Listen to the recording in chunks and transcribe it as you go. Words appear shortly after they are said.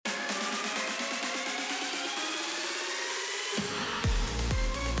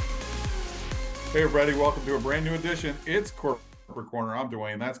Hey, everybody, welcome to a brand new edition. It's Corporate Corner. I'm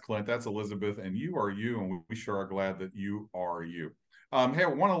Dwayne. That's Clint. That's Elizabeth. And you are you. And we sure are glad that you are you. Hey, I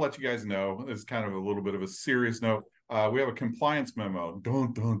want to let you guys know, it's kind of a little bit of a serious note. We have a compliance memo.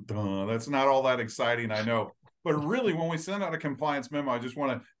 Dun, dun, dun. That's not all that exciting, I know. But really, when we send out a compliance memo, I just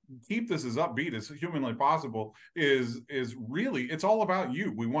want to keep this as upbeat as humanly possible. Is really, it's all about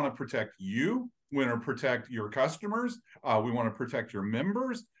you. We want to protect you. We want to protect your customers. We want to protect your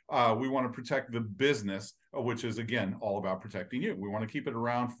members. We want to protect the business, which is, again, all about protecting you. We want to keep it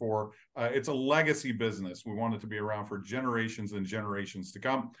around for, it's a legacy business. We want it to be around for generations and generations to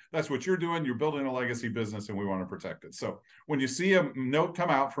come. That's what you're doing. You're building a legacy business, and we want to protect it. So when you see a note come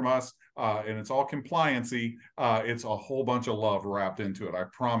out from us, and it's all compliancy, it's a whole bunch of love wrapped into it. I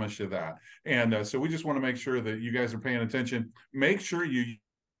promise you that. And so we just want to make sure that you guys are paying attention. Make sure you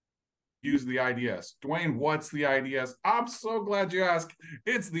use the IDS. Dwayne, what's the IDS? I'm so glad you asked.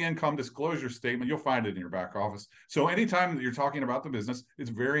 It's the income disclosure statement. You'll find it in your back office. So anytime that you're talking about the business,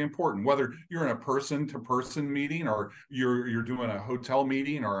 it's very important. Whether you're in a person-to-person meeting, or you're doing a hotel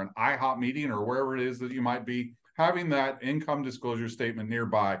meeting or an IHOP meeting, or wherever it is that you might be, having that income disclosure statement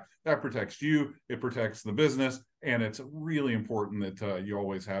nearby, that protects you, it protects the business, and it's really important that you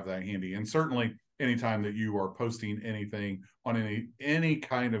always have that handy. And certainly anytime that you are posting anything on any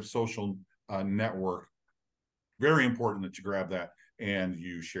kind of social network, very important that you grab that and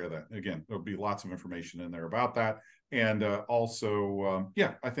you share that. Again, there'll be lots of information in there about that. And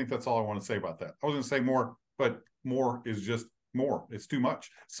yeah, I think that's all I want to say about that. I was going to say more, but more is just more. It's too much.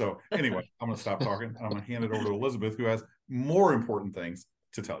 So anyway, I'm going to stop talking. I'm going to hand it over to Elizabeth, who has more important things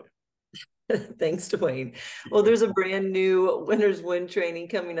to tell you. Thanks, Dwayne. Well, there's a brand new Winners Win training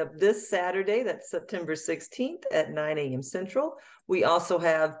coming up this Saturday. That's September 16th at 9 a.m. Central. We also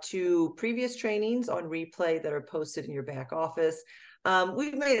have 2 previous trainings on replay that are posted in your back office.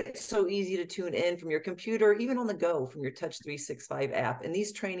 We've made it so easy to tune in from your computer, even on the go from your Touch 365 app. And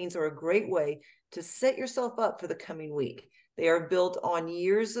these trainings are a great way to set yourself up for the coming week. They are built on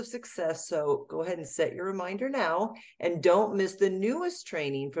years of success, so go ahead and set your reminder now, and don't miss the newest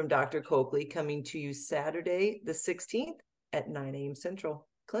training from Dr. Coakley coming to you Saturday the 16th at 9 a.m. Central.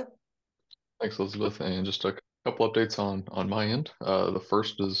 Clint? Thanks, Elizabeth. And just a couple updates on my end. The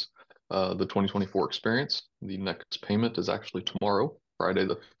first is the 2024 experience. The next payment is actually tomorrow, Friday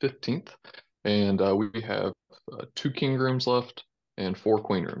the 15th. And we have 2 king rooms left and 4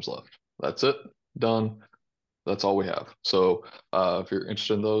 queen rooms left. That's it. Done. That's all we have. So if you're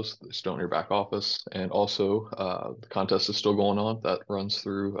interested in those, it's still in your back office. And also, the contest is still going on. That runs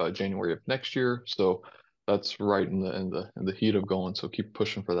through January of next year. So that's right in the heat of going. So keep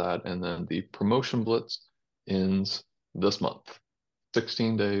pushing for that. And then the promotion blitz ends this month.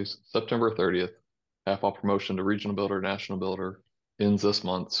 16 days, September 30th. Half off promotion to regional builder, national builder ends this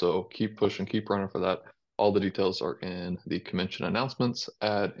month. So keep pushing, keep running for that. All the details are in the convention announcements.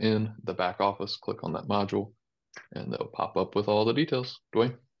 Add in the back office. Click on that module, and they'll pop up with all the details.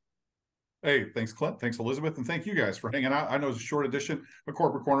 Dwayne? Hey, thanks, Clint. Thanks, Elizabeth. And thank you guys for hanging out. I know it's a short edition of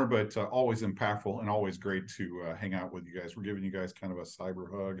Corporate Corner, but always impactful and always great to hang out with you guys. We're giving you guys kind of a cyber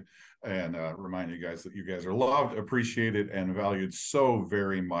hug and reminding you guys that you guys are loved, appreciated, and valued so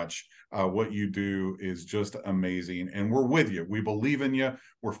very much. What you do is just amazing. And we're with you. We believe in you.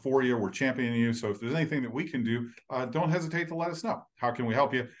 We're for you. We're championing you. So if there's anything that we can do, don't hesitate to let us know. How can we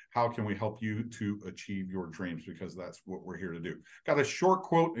help you? How can we help you to achieve your dreams? Because that's what we're here to do. Got a short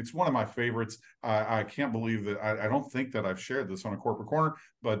quote. It's one of my favorites. I can't believe that I don't think that I've shared this on a Corporate Corner,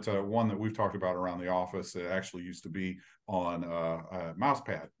 but one that we've talked about around the office. It actually used to be on a mouse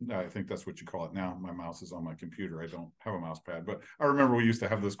pad. I think that's what you call it now. My mouse is on my computer. I don't have a mouse pad, but I remember we used to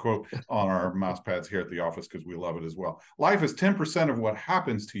have this quote on our mouse pads here at the office because we love it as well. Life is 10% of what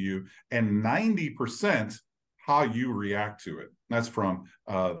happens to you and 90% how you react to it. That's from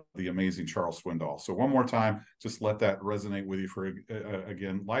the amazing Charles Swindoll. So one more time, just let that resonate with you for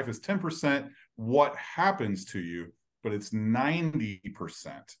again. Life is 10% what happens to you, but it's 90%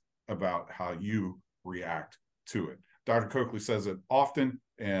 about how you react to it. Dr. Coakley says it often,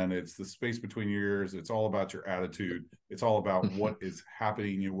 and it's the space between your ears. It's all about your attitude. It's all about what is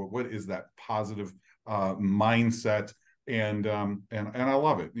happening to you. What is that positive mindset? And I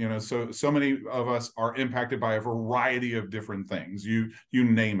love it. You know, so many of us are impacted by a variety of different things. You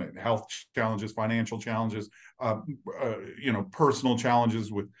name it: health challenges, financial challenges, personal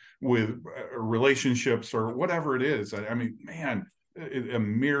challenges with relationships, or whatever it is. I mean, man, a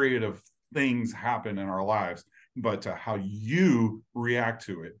myriad of things happen in our lives, but how you react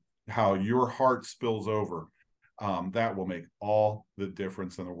to it, how your heart spills over, that will make all the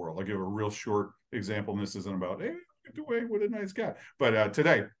difference in the world. I'll give a real short example, and this isn't about, hey, Dwayne, what a nice guy. But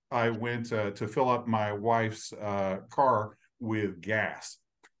today I went to fill up my wife's car with gas.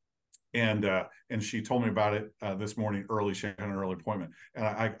 And she told me about it this morning early. She had an early appointment, and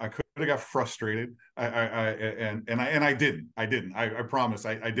I could have got frustrated. I didn't. I promise.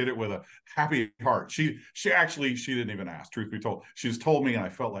 I did it with a happy heart. She didn't even ask. Truth be told, she just told me, and I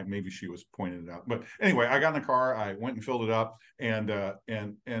felt like maybe she was pointing it out. But anyway, I got in the car. I went and filled it up, and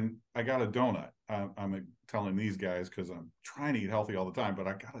I got a donut. I'm telling these guys because I'm trying to eat healthy all the time, but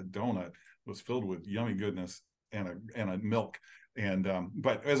I got a donut that was filled with yummy goodness and a milk. And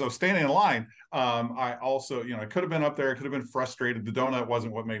but as I was standing in line, I also, I could have been up there, I could have been frustrated. The donut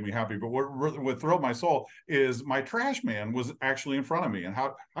wasn't what made me happy, but what thrilled my soul is my trash man was actually in front of me. And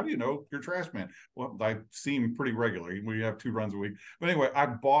how do you know your trash man? Well, I see him pretty regularly. We have 2 runs a week. But anyway, I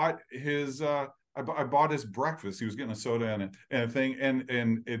bought his I bought his breakfast. He was getting a soda and a thing, and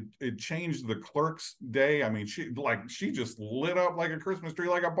it changed the clerk's day. I mean, she just lit up like a Christmas tree,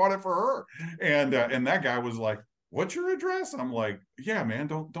 like I bought it for her. And that guy was like, "What's your address?" I'm like, "Yeah, man,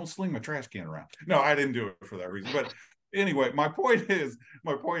 don't sling my trash can around." No, I didn't do it for that reason. But anyway, my point is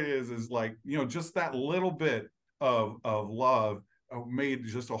like, just that little bit of love made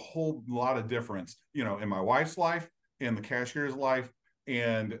just a whole lot of difference, in my wife's life, in the cashier's life,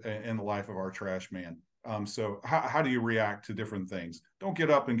 and in the life of our trash man. So how do you react to different things? Don't get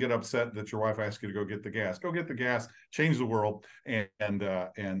up and get upset that your wife asked you to go get the gas. Go get the gas, change the world, and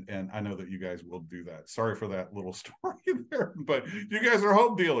I know that you guys will do that. Sorry for that little story there, but you guys are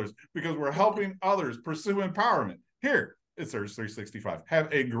hope dealers because we're helping others pursue empowerment. Here, it's Surge 365. Have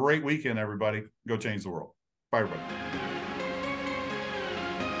a great weekend, everybody. Go change the world. Bye, everybody.